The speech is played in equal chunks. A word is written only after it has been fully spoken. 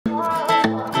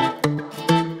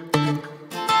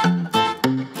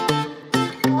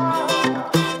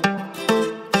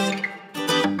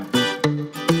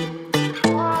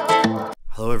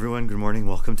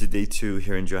day 2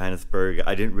 here in Johannesburg.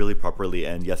 I didn't really properly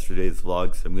end yesterday's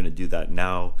vlog, so I'm going to do that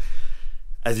now.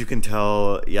 As you can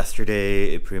tell,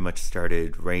 yesterday it pretty much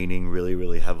started raining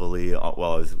really heavily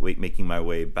while I was making my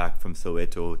way back from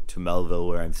Soweto to Melville,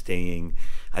 where I'm staying.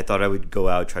 I thought I would go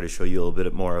out, try to show you a little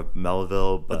bit more of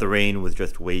Melville, but the rain was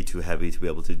just way too heavy to be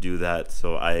able to do that,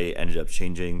 so I ended up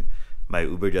changing my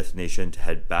Uber destination to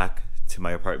head back to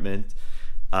my apartment.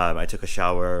 I took a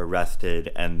shower,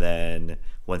 rested, and then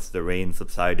once the rain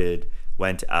subsided,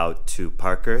 went out to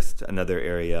Parkhurst, another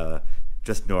area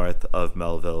just north of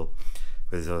Melville,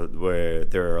 where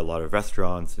there are a lot of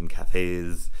restaurants and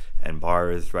cafes and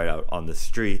bars right out on the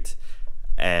street.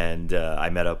 And I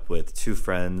met up with 2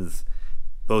 friends,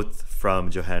 both from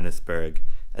Johannesburg,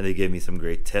 and they gave me some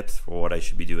great tips for what I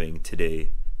should be doing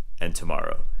today and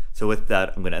tomorrow. So with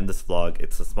that, I'm going to end this vlog.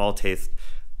 It's a small taste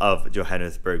of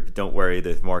Johannesburg, but don't worry,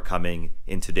 there's more coming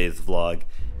in today's vlog.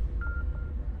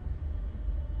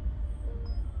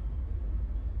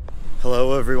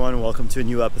 Hello everyone, welcome to a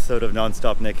new episode of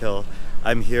Nonstop Nikhil.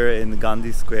 I'm here in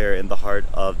Gandhi Square in the heart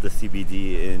of the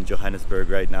CBD in Johannesburg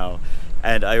right now.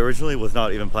 And I originally was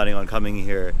not even planning on coming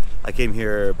here. I came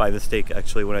here by mistake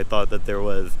actually when I thought that there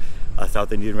was a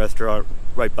South Indian restaurant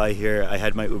right by here. I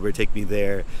had my Uber take me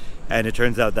there, and it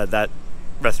turns out that that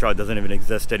restaurant doesn't even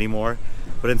exist anymore.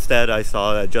 But instead I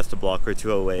saw that just a block or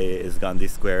 2 away is Gandhi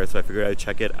Square, so I figured I'd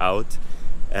check it out.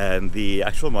 And the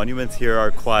actual monuments here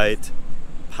are quite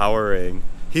powering.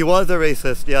 He was a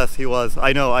racist, yes, he was.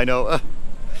 I know.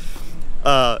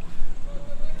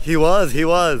 He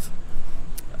was.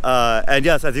 And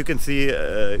yes, as you can see,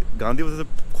 Gandhi was a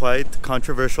quite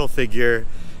controversial figure.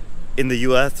 In the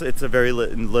US, it's a very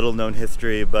little known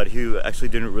history, but he actually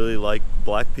didn't really like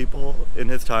black people in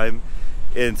his time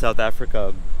in South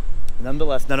Africa.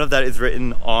 Nonetheless, none of that is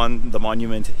written on the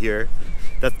monument here.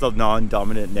 That's the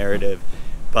non-dominant narrative,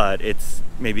 but it's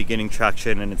maybe gaining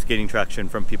traction, and it's gaining traction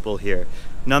from people here.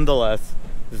 Nonetheless,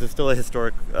 this is still a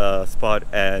historic spot,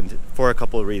 and for a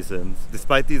couple of reasons.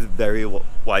 Despite these very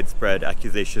widespread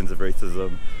accusations of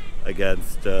racism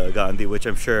against Gandhi, which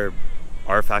I'm sure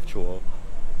are factual,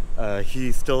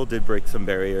 he still did break some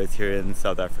barriers here in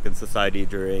South African society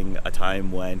during a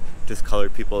time when just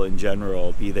colored people in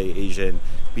general, be they Asian,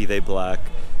 be they black,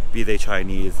 be they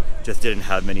Chinese, just didn't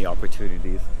have many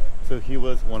opportunities. So he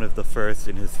was one of the first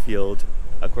in his field,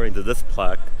 according to this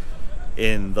plaque,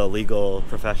 in the legal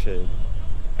profession.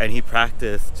 And he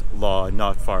practiced law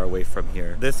not far away from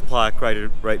here. This plaque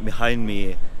right behind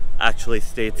me actually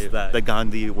states that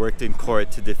Gandhi worked in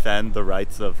court to defend the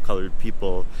rights of colored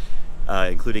people,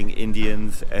 including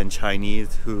Indians and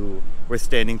Chinese who were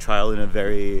standing trial in a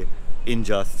very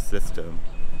unjust system.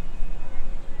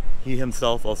 He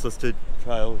himself also stood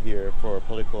trial here for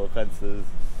political offenses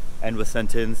and was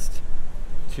sentenced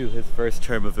to his first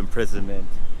term of imprisonment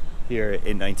here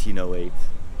in 1908.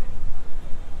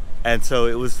 And so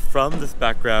it was from this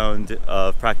background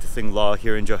of practicing law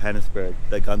here in Johannesburg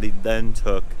that Gandhi then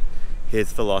took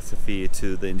his philosophy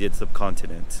to the Indian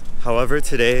subcontinent. However,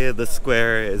 today the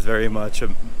square is very much a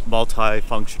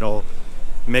multifunctional,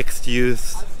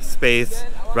 mixed-use space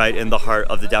right in the heart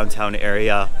of the downtown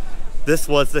area. This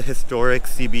was the historic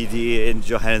CBD in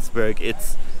Johannesburg.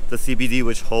 It's the CBD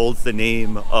which holds the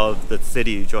name of the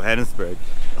city, Johannesburg.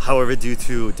 However, due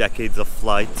to decades of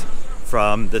flight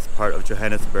from this part of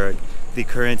Johannesburg, the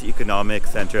current economic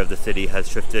center of the city has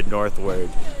shifted northward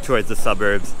towards the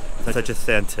suburbs such as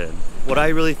Sandton. What I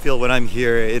really feel when I'm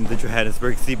here in the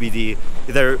Johannesburg CBD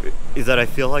is that I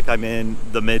feel like I'm in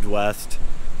the Midwest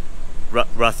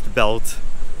Rust Belt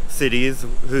cities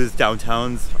whose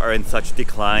downtowns are in such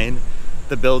decline.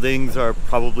 The buildings are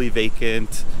probably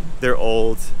vacant, they're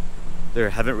old, they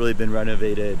haven't really been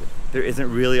renovated. There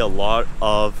isn't really a lot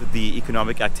of the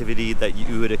economic activity that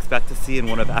you would expect to see in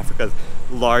one of Africa's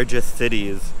largest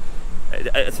cities,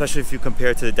 especially if you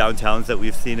compare to the downtowns that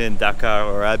we've seen in Dakar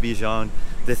or Abidjan.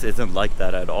 This isn't like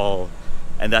that at all.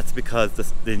 And that's because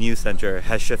the new center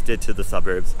has shifted to the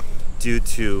suburbs due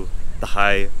to the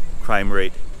high crime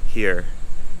rate here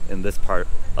in this part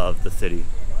of the city.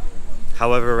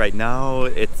 However, right now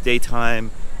it's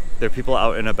daytime, there are people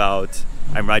out and about.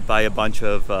 I'm right by a bunch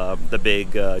of the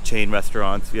big chain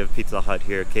restaurants. We have Pizza Hut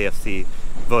here, KFC,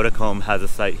 Vodacom has a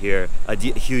site here, a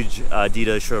huge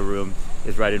Adidas showroom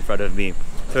is right in front of me.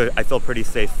 So I feel pretty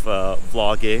safe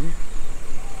vlogging,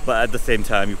 but at the same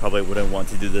time you probably wouldn't want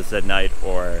to do this at night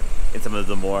or in some of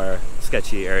the more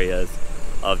sketchy areas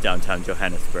of downtown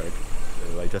Johannesburg.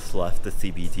 So I just left the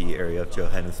CBD area of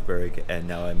Johannesburg, and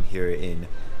now I'm here in,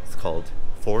 it's called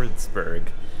Fordsburg,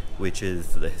 which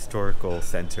is the historical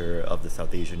center of the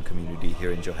South Asian community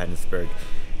here in Johannesburg.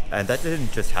 And that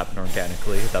didn't just happen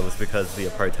organically. That was because the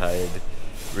apartheid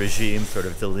regime sort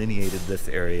of delineated this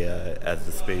area as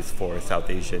the space for South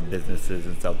Asian businesses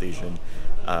and South Asian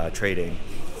trading.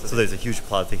 So there's a huge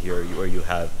plaza here where you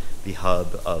have the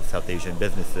hub of South Asian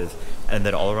businesses, and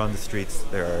then all around the streets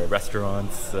there are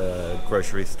restaurants,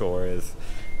 grocery stores,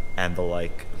 and the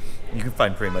like. You can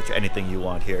find pretty much anything you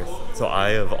want here. So I,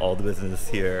 of all the businesses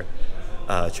here,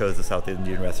 chose the South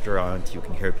Indian restaurant. You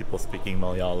can hear people speaking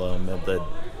Malayalam, and the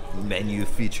menu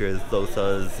features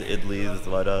dosas, idlis,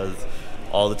 vadas,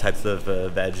 all the types of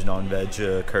veg,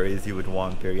 non-veg curries you would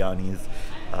want, biryanis,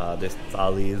 there's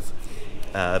thalis.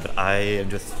 But I am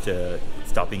just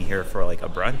stopping here for like a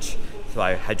brunch. So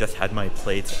I had just had my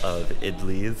plate of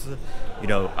idlis. You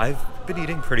know, I've been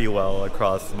eating pretty well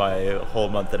across my whole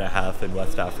month and a half in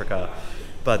West Africa,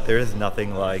 but there is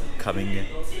nothing like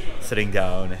sitting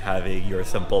down, having your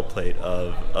simple plate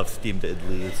of steamed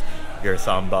idlis, your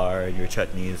sambar, and your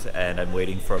chutneys, and I'm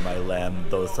waiting for my lamb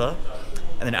dosa.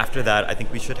 And then after that, I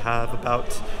think we should have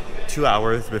about 2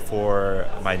 hours before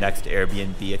my next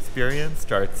Airbnb experience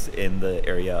starts in the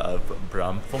area of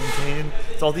Braamfontein.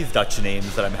 It's all these Dutch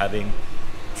names that I'm having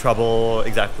trouble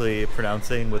exactly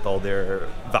pronouncing with all their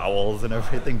vowels and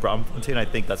everything. Braamfontein, I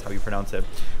think that's how you pronounce it.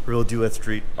 We'll do a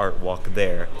street art walk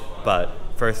there. But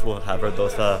first we'll have our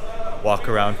dosa, walk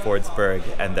around Fordsburg,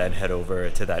 and then head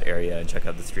over to that area and check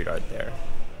out the street art there.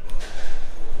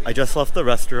 I just left the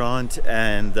restaurant,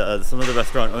 and some of the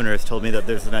restaurant owners told me that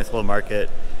there's a nice little market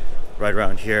right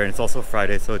around here, and it's also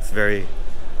Friday, so it's very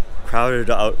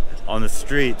crowded out on the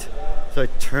street. So I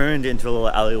turned into a little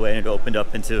alleyway, and it opened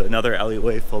up into another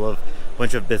alleyway full of a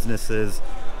bunch of businesses,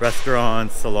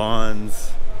 restaurants,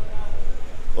 salons,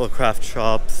 little craft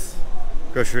shops,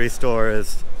 grocery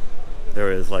stores.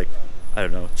 There is like, I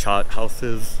don't know, chaat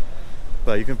houses.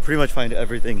 But you can pretty much find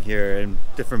everything here, and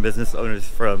different business owners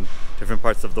from different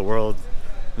parts of the world.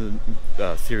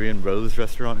 Syrian Rose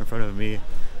restaurant in front of me.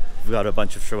 We've got a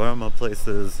bunch of shawarma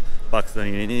places,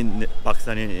 Pakistani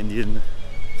and Indian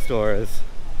stores.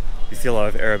 You see a lot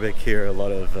of Arabic here, a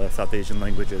lot of South Asian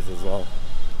languages as well.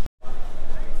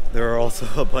 There are also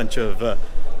a bunch of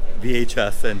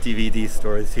VHS and DVD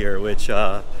stores here, which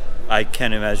I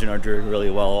can imagine are doing really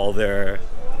well. All their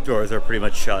doors are pretty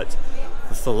much shut.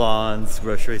 The salons,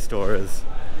 grocery stores,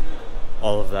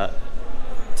 all of that.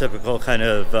 Typical kind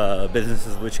of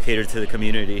businesses which cater to the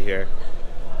community here.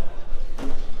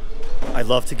 I'd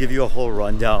love to give you a whole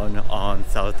rundown on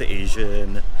South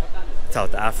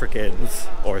Africans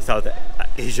or South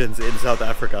Asians in South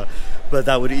Africa, but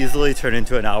that would easily turn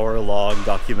into an hour-long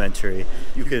documentary.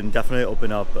 You can definitely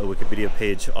open up a Wikipedia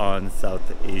page on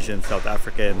South Asian, South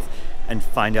Africans, and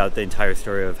find out the entire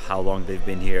story of how long they've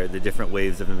been here, the different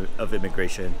waves of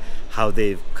immigration, how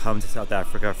they've come to South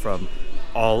Africa from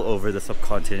all over the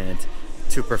subcontinent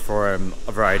to perform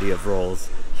a variety of roles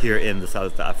here in the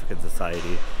South African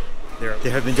society. There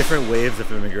have been different waves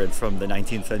of immigrants from the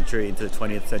 19th century into the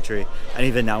 20th century, and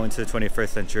even now into the 21st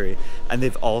century, and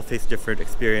they've all faced different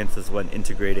experiences when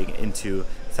integrating into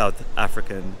South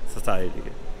African society.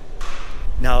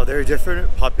 Now, there are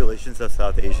different populations of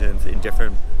South Asians in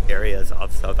different areas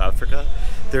of South Africa.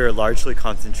 They're largely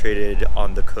concentrated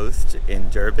on the coast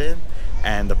in Durban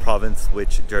and the province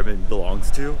which Durban belongs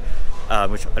to,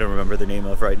 which I don't remember the name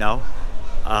of right now.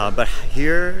 But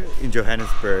here in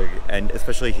Johannesburg, and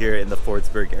especially here in the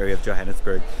Fordsburg area of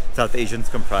Johannesburg, South Asians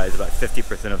comprise about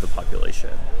 50% of the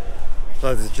population. So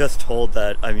I was just told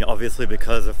that, I mean, obviously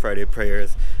because of Friday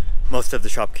prayers, most of the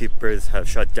shopkeepers have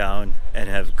shut down and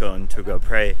have gone to go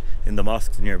pray in the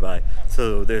mosques nearby.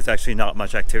 So there's actually not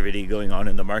much activity going on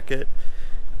in the market.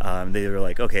 They were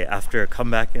like, okay,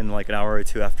 come back in like an hour or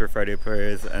two after Friday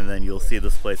prayers, and then you'll see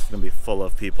this place is going to be full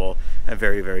of people and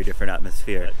very, very different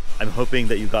atmosphere. I'm hoping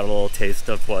that you got a little taste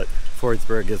of what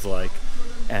Fordsburg is like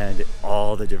and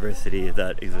all the diversity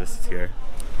that exists here.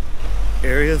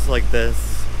 Areas like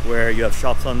this, where you have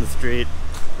shops on the street,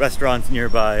 restaurants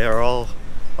nearby, are all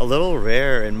a little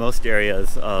rare in most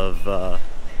areas of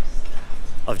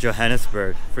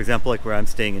Johannesburg. For example, like where I'm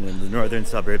staying in the northern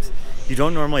suburbs, you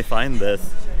don't normally find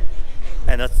this.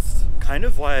 And that's kind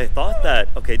of why I thought that,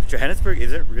 okay, Johannesburg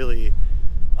isn't really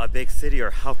a big city,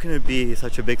 or how can it be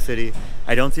such a big city?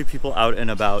 I don't see people out and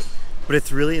about, but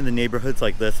it's really in the neighborhoods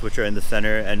like this, which are in the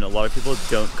center, and a lot of people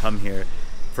don't come here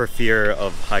for fear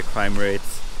of high crime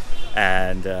rates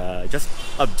and just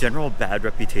a general bad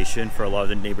reputation for a lot of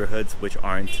the neighborhoods, which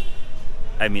aren't,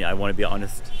 I mean, I want to be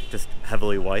honest, just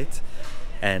heavily white.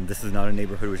 And this is not a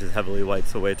neighborhood which is heavily white,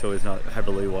 Soweto is not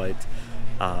heavily white.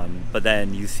 But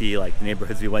then you see like the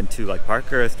neighborhoods we went to, like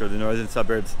Parkhurst or the northern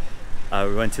suburbs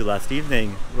we went to last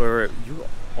evening, where you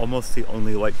almost see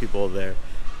only white people there.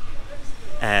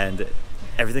 and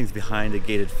everything's behind a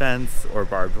gated fence or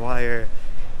barbed wire.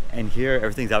 And here,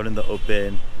 everything's out in the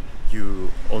open.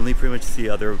 You only pretty much see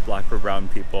other black or brown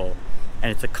people,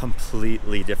 and it's a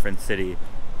completely different city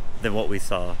than what we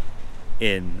saw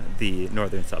in the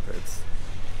northern suburbs.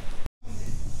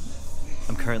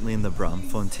 I'm currently in the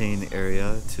Braamfontein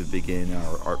area to begin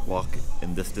our art walk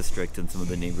in this district and some of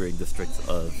the neighboring districts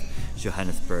of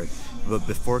Johannesburg. But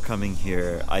before coming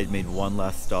here, I made one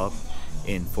last stop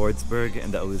in Fordsburg,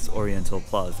 and that was Oriental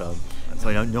Plaza. So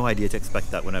I had no idea to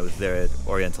expect that when I was there at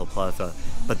Oriental Plaza.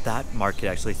 But that market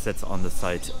actually sits on the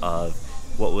site of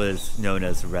what was known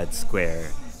as Red Square.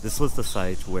 This was the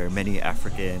site where many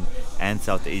African and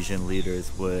South Asian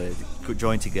leaders would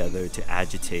join together to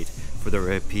agitate for the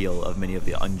repeal of many of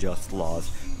the unjust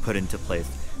laws put into place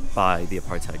by the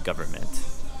apartheid government.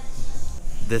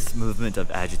 This movement of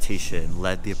agitation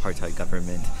led the apartheid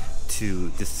government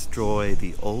to destroy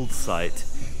the old site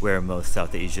where most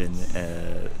South Asian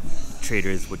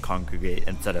traders would congregate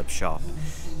and set up shop.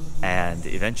 And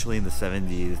eventually in the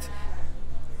 70s,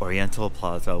 Oriental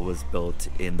Plaza was built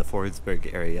in the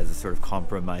Fordsburg area as a sort of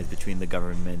compromise between the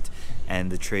government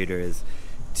and the traders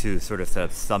to sort of set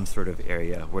up some sort of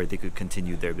area where they could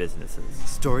continue their businesses.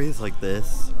 Stories like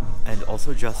this, and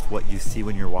also just what you see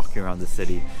when you're walking around the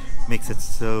city, makes it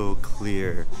so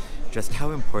clear just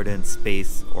how important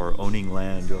space or owning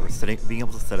land or being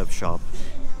able to set up shop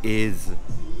is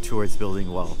towards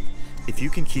building wealth. If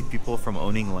you can keep people from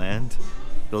owning land,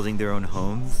 building their own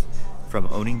homes, from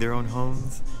owning their own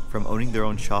homes, from owning their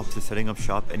own shops to setting up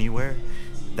shop anywhere,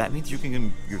 that means you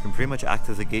can pretty much act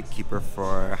as a gatekeeper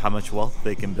for how much wealth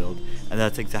they can build. And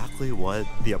that's exactly what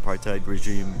the apartheid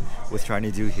regime was trying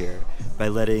to do here, by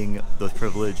letting those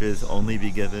privileges only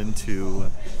be given to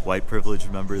white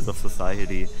privileged members of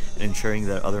society and ensuring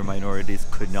that other minorities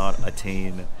could not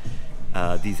attain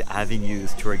these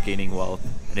avenues toward gaining wealth.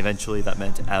 And eventually that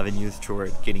meant avenues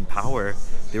toward gaining power.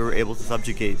 They were able to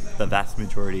subjugate the vast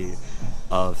majority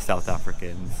of South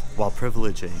Africans while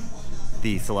privileging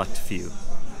the select few.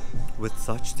 With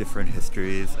such different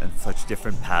histories and such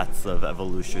different paths of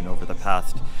evolution over the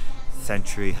past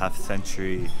century, half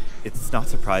century, it's not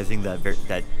surprising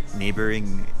that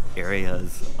neighboring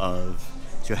areas of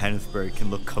Johannesburg can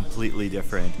look completely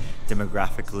different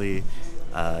demographically,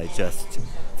 just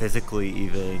physically,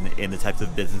 even in the types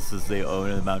of businesses they own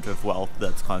and the amount of wealth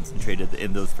that's concentrated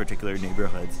in those particular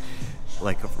neighborhoods.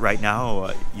 Like right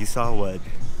now, you saw what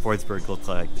Fordsburg looked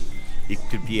like. It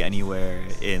could be anywhere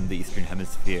in the Eastern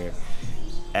Hemisphere.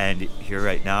 And here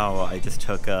right now, I just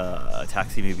took a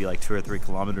taxi maybe like 2 or 3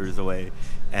 kilometers away,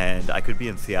 and I could be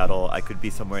in Seattle, I could be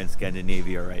somewhere in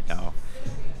Scandinavia right now.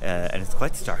 And it's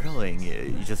quite startling.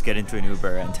 You just get into an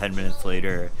Uber and 10 minutes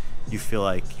later, you feel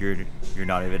like you're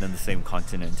not even in the same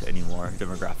continent anymore,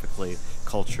 demographically,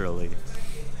 culturally.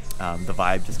 The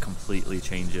vibe just completely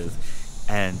changes.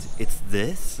 And it's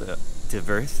this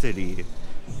diversity,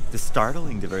 the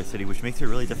startling diversity, which makes it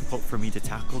really difficult for me to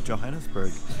tackle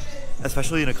Johannesburg,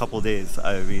 especially in a couple days.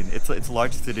 I mean, it's a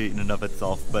large city in and of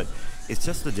itself, but it's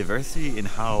just the diversity in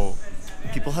how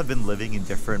people have been living in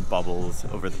different bubbles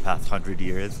over the past 100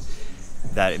 years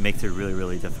that it makes it really,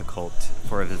 really difficult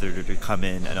for a visitor to come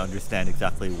in and understand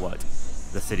exactly what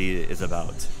the city is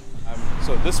about.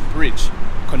 So this bridge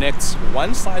connects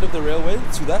one side of the railway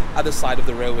to the other side of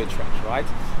the railway track, right?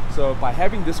 So by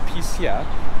having this piece here,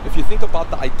 if you think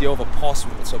about the idea of a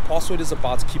password, so password is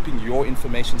about keeping your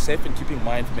information safe and keeping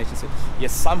my information safe.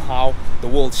 Yes, somehow the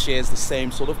world shares the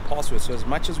same sort of password. So as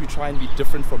much as we try and be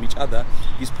different from each other,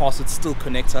 these passwords still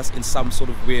connect us in some sort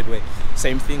of weird way.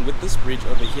 Same thing with this bridge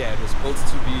over here. It was built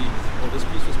to be, or this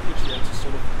piece was put here to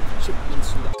sort of chip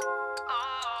into that.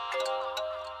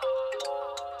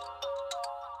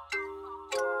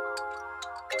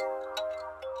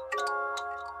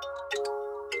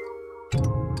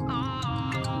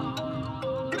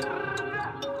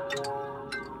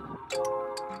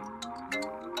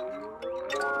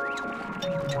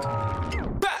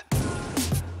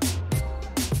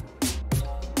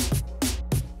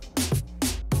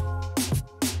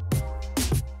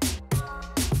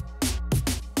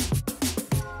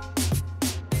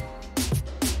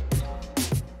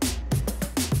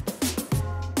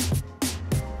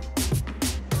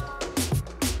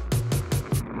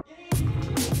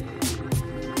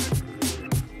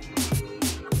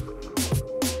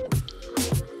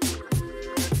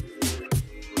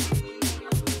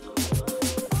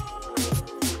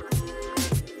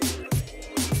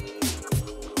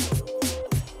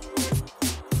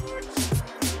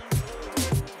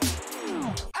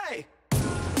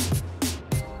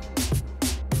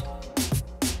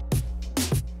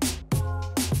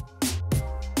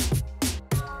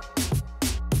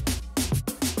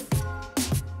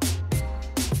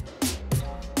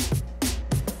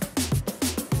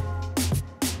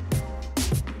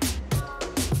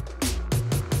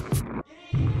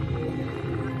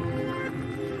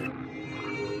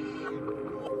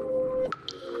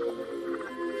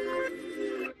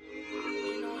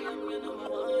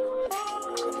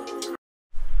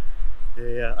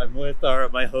 Yeah. I'm with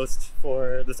my host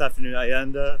for this afternoon,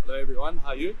 Ayanda. Hello everyone, how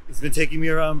are you? He's been taking me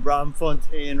around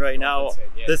Braamfontein right now.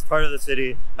 Yeah. This part of the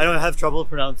city. I don't have trouble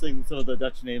pronouncing some of the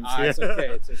Dutch names here. It's okay,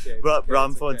 it's okay.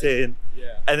 Braamfontein. Okay.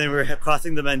 Yeah. And then we're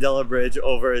crossing the Mandela Bridge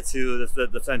over to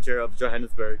the center of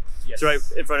Johannesburg. Yes. So right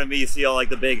in front of me, you see all like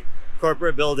the big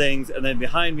corporate buildings, and then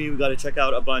behind me, we got to check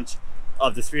out a bunch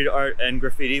of the street art and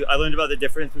graffiti. I learned about the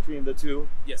difference between the two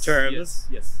terms,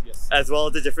 yes, as well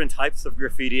as the different types of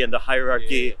graffiti and the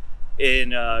hierarchy in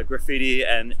graffiti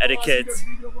and etiquette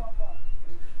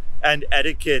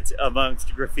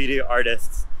amongst graffiti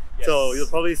artists. Yes. So you'll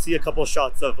probably see a couple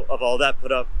shots of all that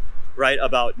put up right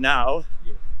about now.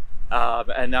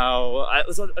 And now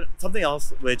something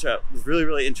else which was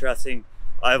really interesting.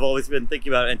 I've always been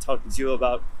thinking about and talking to you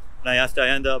about, and I asked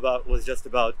Ayanda about, was just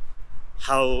about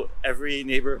how every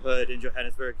neighborhood in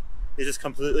Johannesburg is just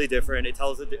completely different. It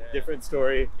tells a different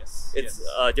story. It's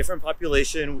a different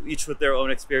population, each with their own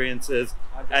experiences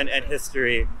and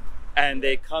history. And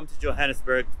they come to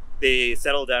Johannesburg, they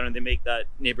settle down, and they make that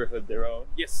neighborhood their own.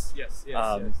 Yes.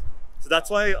 So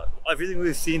that's why everything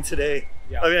we've seen today.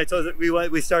 I mean, I told you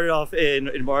we started off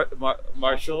in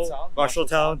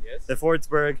Marshalltown, yes. then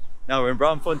Fordsburg. Now we're in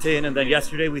Braamfontein, and then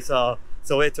yesterday we saw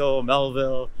Soweto,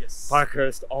 Melville,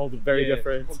 Parkhurst, all very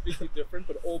different. Completely different,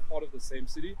 but all part of the same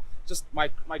city. Just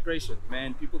migration,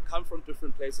 man. People come from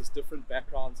different places, different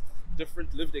backgrounds,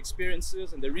 different lived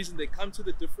experiences, and the reason they come to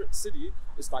the different city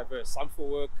is diverse. Some for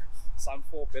work, some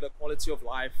for better quality of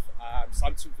life,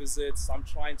 some to visit, some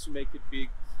trying to make it big.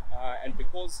 And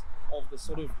because of the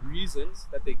sort of reasons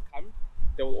that they come,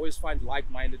 they will always find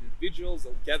like-minded individuals.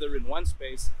 They'll gather in one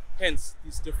space, hence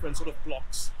these different sort of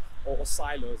blocks or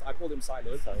silos. I call them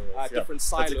silos. Different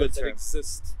silos that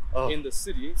exist in the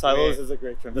city. Silos is a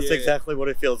great term. That's exactly what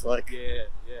it feels like.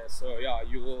 So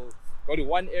you will go to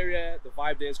one area, the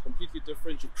vibe there is completely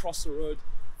different. You cross the road,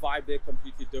 vibe there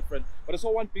completely different. But it's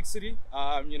all one big city.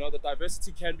 The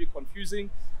diversity can be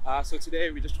confusing. So today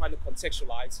we're just trying to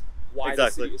contextualize why the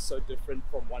city is so different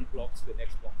from one block to the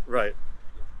next block. Right.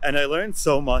 And I learned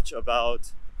so much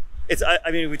about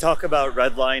I mean, we talk about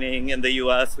redlining in the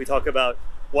US, we talk about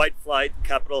white flight,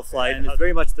 capital flight, and it's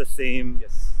very much the same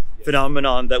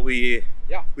phenomenon that we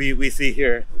see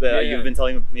here that you've been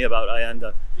telling me about,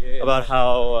 Ayanda, about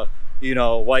how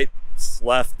whites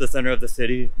left the center of the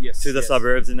city to the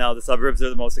suburbs, and now the suburbs are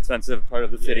the most expensive part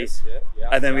of the city.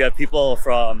 And then we have people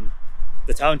from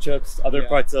the townships, other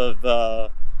parts of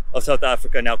South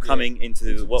Africa now coming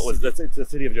into what was the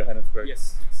city of Johannesburg.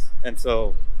 And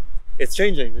so it's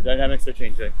changing. The dynamics are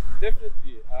changing.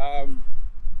 Definitely.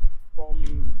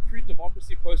 From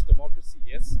pre-democracy, post-democracy,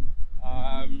 yes.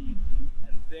 And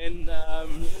then,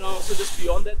 so just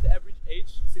beyond that, the average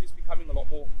age, the city's becoming a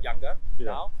lot more younger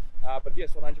now. But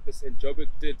yes, 100%. Joburg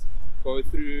did go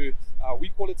through, we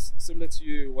call it similar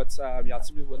to what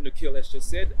Nikhil has just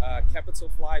said, capital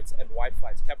flight and white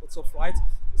flight. Capital flight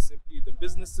is simply the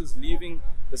businesses leaving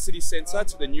the city center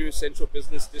to the new central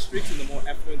business district in the more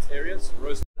affluent areas,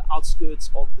 whereas the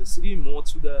outskirts of the city more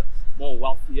to the more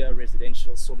wealthier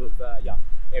residential sort of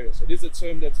area. So it is a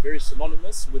term that's very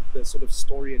synonymous with the sort of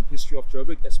story and history of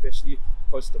Joburg, especially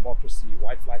post-democracy,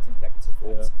 white flight and capital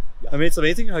flight. I mean, it's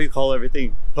amazing how you call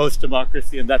everything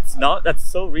post-democracy, and that's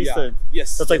so recent.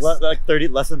 That's like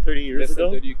less than 30 years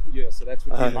ago. 30 years, so that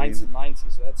would be 1990,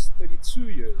 so that's 32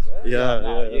 years.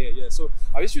 So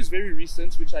our history is very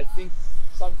recent, which I think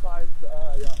sometimes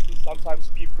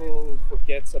people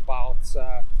forget about.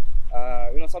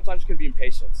 Sometimes you can be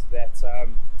impatient that South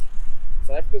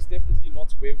Africa is definitely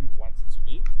not where we want it to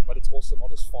be, but it's also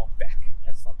not as far back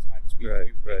as sometimes we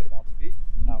make it out to be.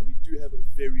 We do have a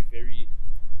very, very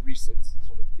recent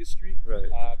sort of history because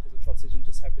the transition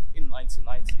just happened in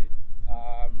 1990.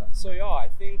 I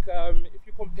think if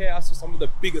you compare us to some of the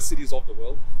bigger cities of the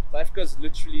world, South Africa is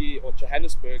literally, or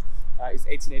Johannesburg is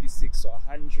 1886, so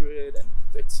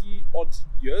 130 odd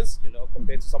years,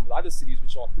 compared to some of the other cities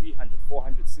which are 300,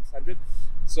 400, 600.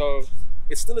 So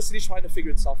it's still a city trying to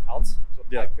figure itself out.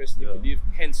 I personally believe.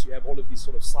 Hence, you have all of these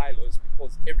sort of silos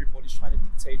because everybody's trying to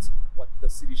dictate what the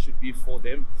city should be for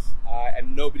them,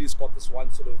 and nobody's got this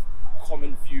one sort of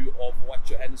common view of what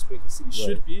Johannesburg, the city,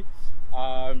 should be.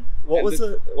 What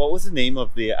was the name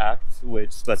of the act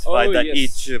which specified that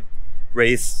each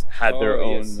race had their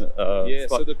own?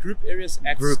 So the Group Areas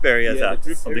Act.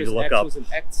 Something to look up. Was an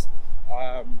act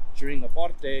during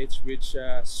apartheid, which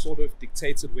sort of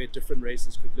dictated where different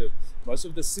races could live. Most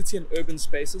of the city and urban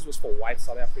spaces was for white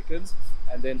South Africans,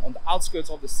 and then on the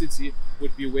outskirts of the city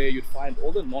would be where you'd find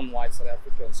all the non-white South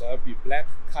Africans. So it would be black,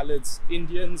 coloureds,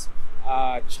 Indians,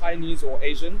 Chinese or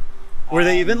Asian. Were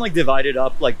they even like divided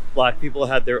up? Like black people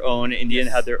had their own, Indian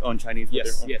Yes. had their own, Chinese had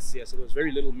Yes, their own. yes, yes. So there was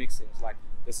very little mixing. It's like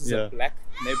this is Yeah. a black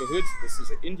neighborhood, this is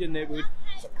an Indian neighborhood,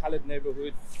 it's a colored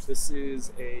neighborhood, this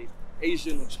is a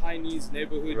Asian or Chinese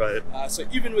neighborhood. Right. So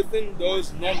even within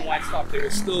those non-white stuff, there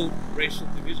were still racial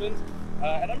divisions.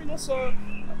 And I mean also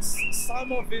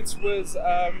some of it was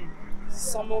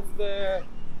some of the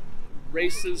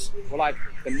races were like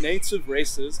the native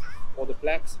races or the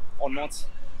blacks are not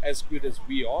as good as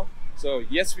we are. So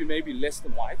yes, we may be less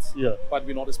than white, Yeah. but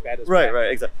we're not as bad as Right, black.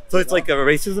 right, exactly. So it's like a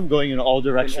racism going in all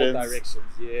directions. In all directions,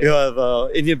 yeah. You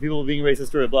have Indian people being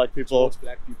racist toward black people, Towards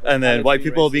black people, and then colored white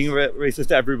people racist. being racist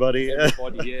to everybody.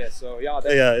 Everybody, yeah. So yeah,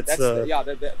 Yeah, it's,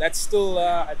 that's still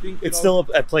I think It's still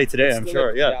at play today, it's I'm still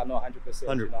sure. Yeah. Yeah, no, 100%.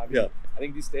 100, You know, I mean, yeah. I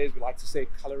think these days we like to say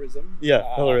colorism. Yeah,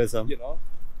 colorism. You know,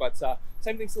 but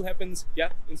same thing still happens. Yeah,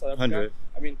 in South Africa. 100.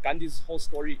 I mean, Gandhi's whole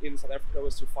story in South Africa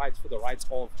was to fight for the rights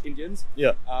of Indians.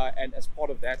 Yeah. And as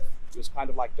part of that, it was kind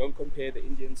of like, don't compare the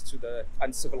Indians to the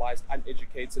uncivilized,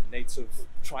 uneducated native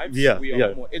tribes. Yeah, We are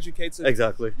yeah. more educated.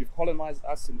 Exactly. You've colonized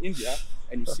us in India,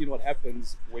 and you've seen what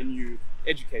happens when you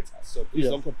educate us. So please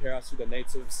Yeah. don't compare us to the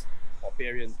natives,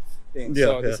 barbarian things. Yeah,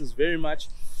 So this yeah. is very much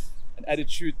an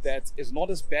attitude that is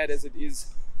not as bad as it is,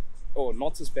 or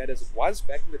not as bad as it was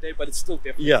back in the day, but it's still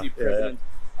definitely Yeah, yeah, prevalent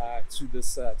to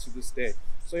this day.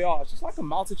 So yeah, it's just like a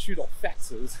multitude of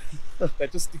factors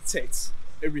that just dictates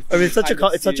everything. I mean, it's kind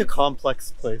of such a see.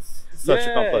 complex place. Such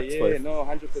a complex Yeah, place. no,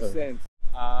 100%.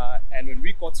 And when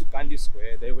we got to Gandhi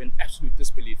Square, they were in absolute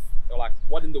disbelief. They were like,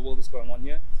 what in the world is going on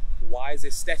here? Why is there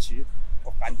a statue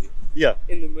of Gandhi Yeah.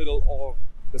 in the middle of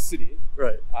the city?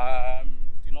 Right.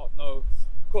 Do not know,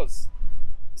 because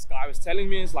this guy was telling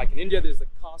me, it's like in India there's the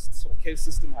caste or caste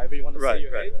system, however you want to Right, say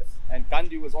your right, age. right. And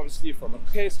Gandhi was obviously from a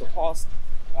caste or caste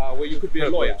where you could be a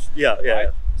lawyer. Yeah, yeah, right?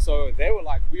 yeah. So they were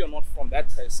like, we are not from that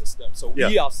caste system. So we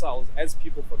Yeah. ourselves, as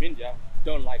people from India,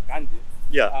 don't like Gandhi.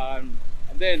 Yeah.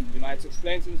 And then, you know, I had to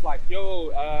explain to him, like,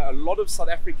 yo, a lot of South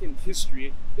African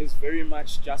history is very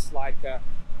much just like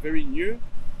very new.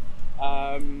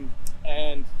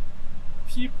 And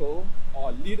people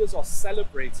or leaders are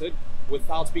celebrated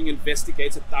without being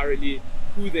investigated thoroughly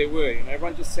who they were. You know,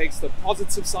 everyone just takes the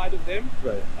positive side of them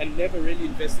Right. and never really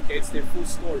investigates their full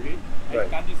story. And Right.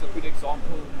 Gandhi's a good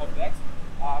example of that.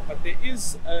 But there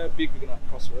is a big,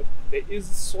 crossroad. There is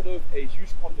sort of a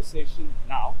huge conversation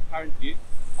now, currently,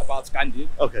 about Gandhi.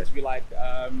 Okay. To be like,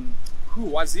 who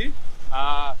was he?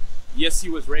 Yes, he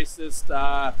was racist.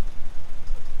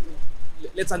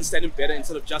 Let's understand him better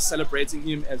instead of just celebrating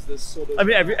him as this sort of. I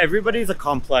mean, everybody's a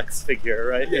complex figure,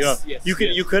 right? Yes, you know, yes, you could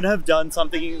yes. you could have done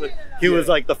something. He was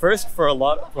like the first for a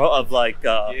lot of like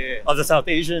Yeah. of the South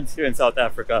Asians here in South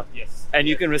Africa, Yes. and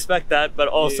you can respect that, but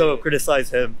also Yeah.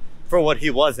 criticize him for what he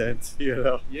wasn't. You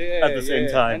know, Yeah. at the same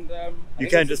yeah. time, And, I you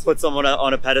think can't it's just put someone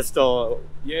on a pedestal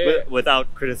Yeah. without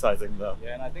criticizing them.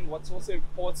 Yeah, and I think what's also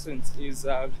important is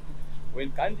when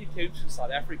Gandhi came to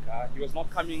South Africa, he was not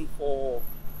coming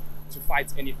to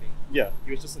fight anything. Yeah,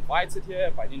 He was just invited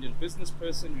here by an Indian business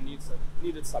person who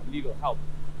needed some legal help.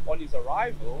 On his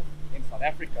arrival in South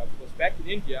Africa, because back in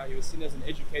India he was seen as an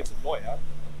educated lawyer,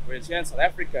 whereas here in South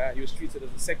Africa he was treated as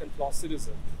a second-class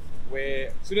citizen. Where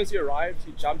as soon as he arrived,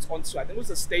 he jumped onto, I think it was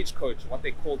a stagecoach, what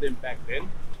they called them back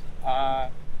then.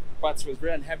 But he was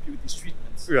very unhappy with his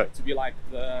treatment. Right. To be like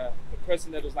the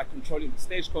person that was like controlling the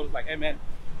stagecoach was like, hey man,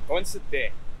 go and sit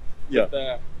there. Yeah. With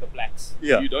the blacks.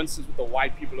 Yeah. You don't sit with the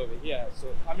white people over here. So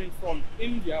coming from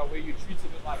India, where you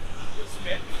treated with like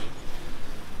respect,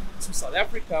 to South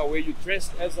Africa, where you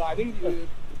dressed as I think you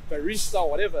barista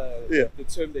or whatever Yeah. the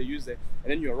term they use there,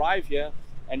 and then you arrive here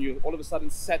and you all of a sudden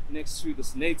sat next to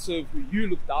this native who you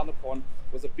looked down upon,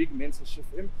 was a big mental shift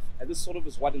for him. And this sort of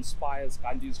is what inspires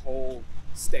Gandhi's whole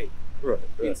stay right.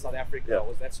 in South Africa. Yeah.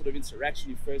 Was that sort of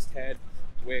interaction he first had,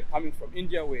 where coming from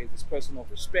India, where this person of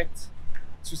respect,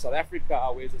 to South Africa,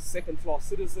 where he's a second-class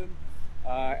citizen,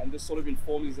 and this sort of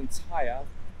informed his entire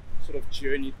sort of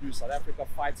journey through South Africa,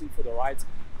 fighting for the rights,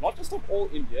 not just of all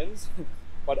Indians,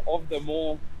 but of the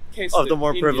more Of the more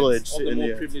Indians, privileged of the more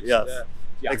Indians, privileged, yes.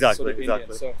 Exactly, sort of exactly.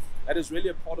 Indians. So that is really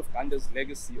a part of Gandhi's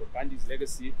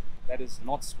legacy that is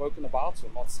not spoken about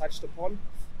or not touched upon.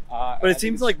 But it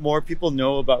seems like more people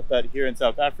know about that here in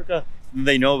South Africa than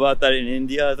they know about that in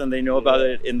India than they know about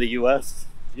it in the US.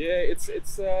 Yeah, it's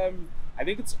I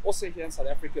think it's also here in South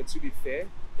Africa, to be fair,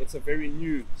 it's a very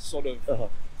new sort of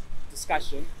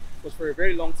discussion, because for a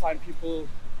very long time people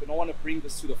do not want to bring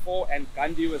this to the fore, and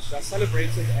Gandhi was just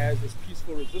celebrated as this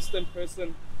peaceful, resistant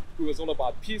person who was all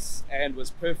about peace and was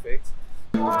perfect.